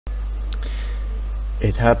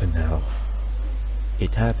It happened now.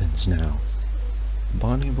 It happens now.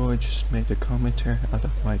 Bonnie Boy just made a commentary out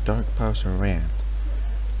of my Dark Bowser rant.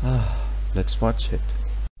 Let's watch it.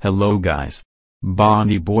 Hello guys.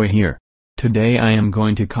 Bonnie Boy here. Today I am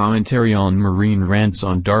going to commentary on Marijn rants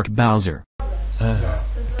on Dark Bowser.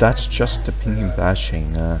 That's just opinion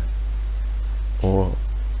bashing, or...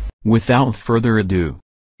 Without further ado,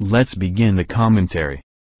 let's begin the commentary.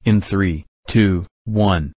 In 3, 2,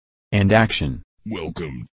 1, and action.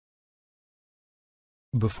 Welcome.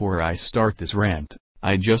 Before I start this rant,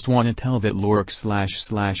 I just want to tell that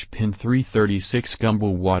Lork/pin336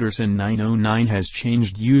 Gumblewatterson909 has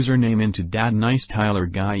changed username into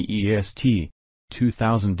DadNiceTylerGuyEst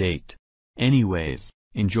 2008. Anyways,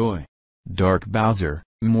 enjoy. Dark Bowser,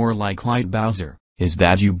 more like Light Bowser, is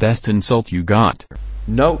that you best insult you got?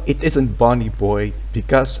 No, it isn't Bonnie Boy,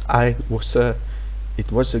 because it was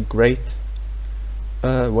a great...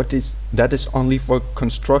 that is only for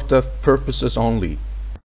constructive purposes only.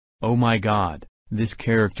 Oh my god, this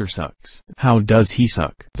character sucks. How does he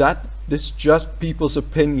suck? That is just people's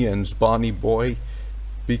opinions, Bonnie Boy,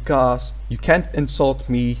 because you can't insult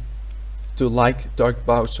me to like Dark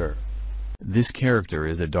Bowser. This character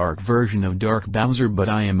is a dark version of Dark Bowser, but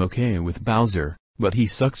I am okay with Bowser, but he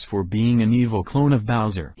sucks for being an evil clone of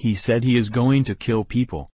Bowser. He said he is going to kill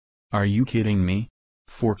people. Are you kidding me?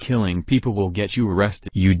 For killing people will get you arrested.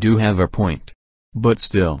 You do have a point. But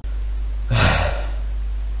still.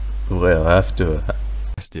 Well, after...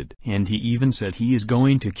 And he even said he is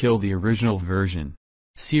going to kill the original version.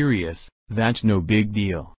 Serious, that's no big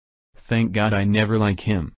deal. Thank God I never like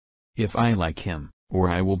him. If I like him, or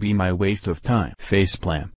I will be my waste of time.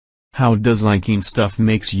 Faceplam. How does liking stuff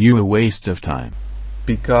makes you a waste of time?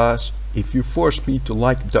 Because if you force me to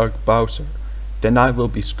like Dark Bowser, then I will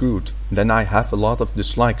be screwed. Then I have a lot of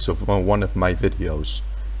dislikes of one of my videos.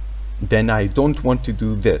 Then I don't want to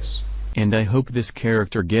do this. And I hope this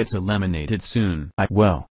character gets eliminated soon.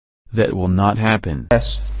 Well, that will not happen.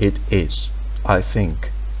 Yes, it is, I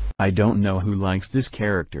think. I don't know who likes this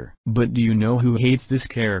character. But do you know who hates this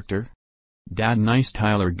character?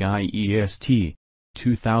 DadNiceTylerGuyEst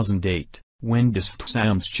 2008,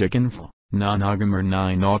 Wendisftsams Chickenfl, Nanagamer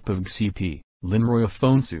 9 CP, Linroy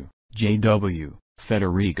Afonso, JW,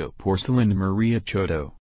 Federico Porcelain, Maria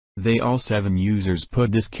Choto. They all 7 users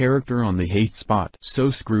put this character on the hate spot. So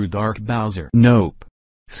screw Dark Bowser. Nope.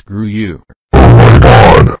 Screw you. Oh my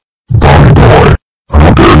god! Bonnie Boy!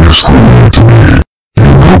 How dare you scream to me? You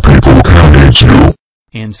know people can hate you.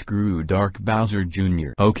 And screw Dark Bowser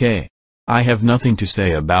Jr. Okay. I have nothing to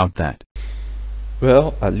say about that.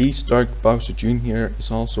 Well, at least Dark Bowser Jr.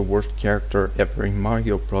 is also worst character ever in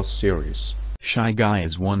Mario Bros. Series. Shy Guy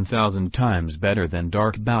is 1000 times better than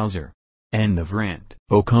Dark Bowser. End of rant.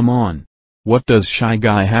 Oh come on. What does Shy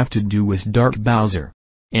Guy have to do with Dark Bowser?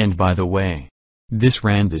 And by the way, this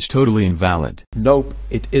rant is totally invalid. Nope,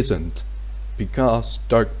 it isn't. Because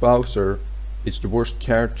Dark Bowser is the worst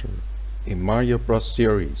character in Mario Bros.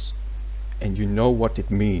 Series. And you know what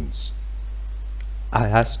it means. I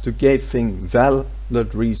has to give things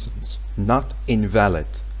valid reasons, not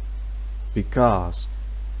invalid. Because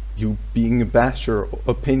you being a basher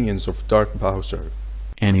opinions of Dark Bowser.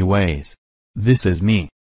 Anyways, this is me.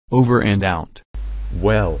 Over and out.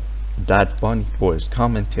 Well, that Bonnie Boy's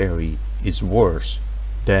commentary is worse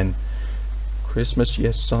than Christmas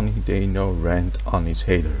Yes Sunny Day No rant on his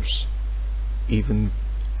haters. Even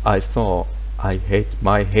I thought I hate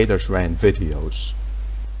my haters rant videos.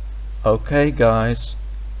 Okay guys,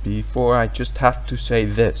 before I just have to say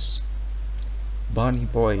this. Bonnie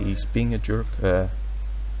Boy is being a jerk and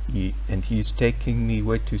he's taking me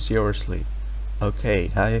way too seriously.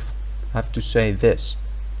 Okay, I have to say this.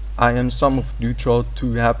 I am some of neutral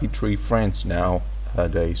to Happy Tree friends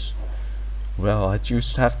nowadays. Well, I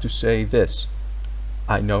just have to say this.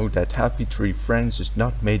 I know that Happy Tree Friends is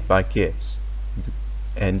not made by kids.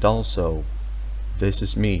 And also, this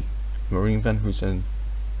is me, Marijn van Hoosen,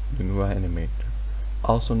 the new animator,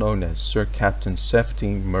 also known as Sir Captain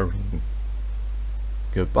 17 Marijn.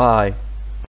 Goodbye.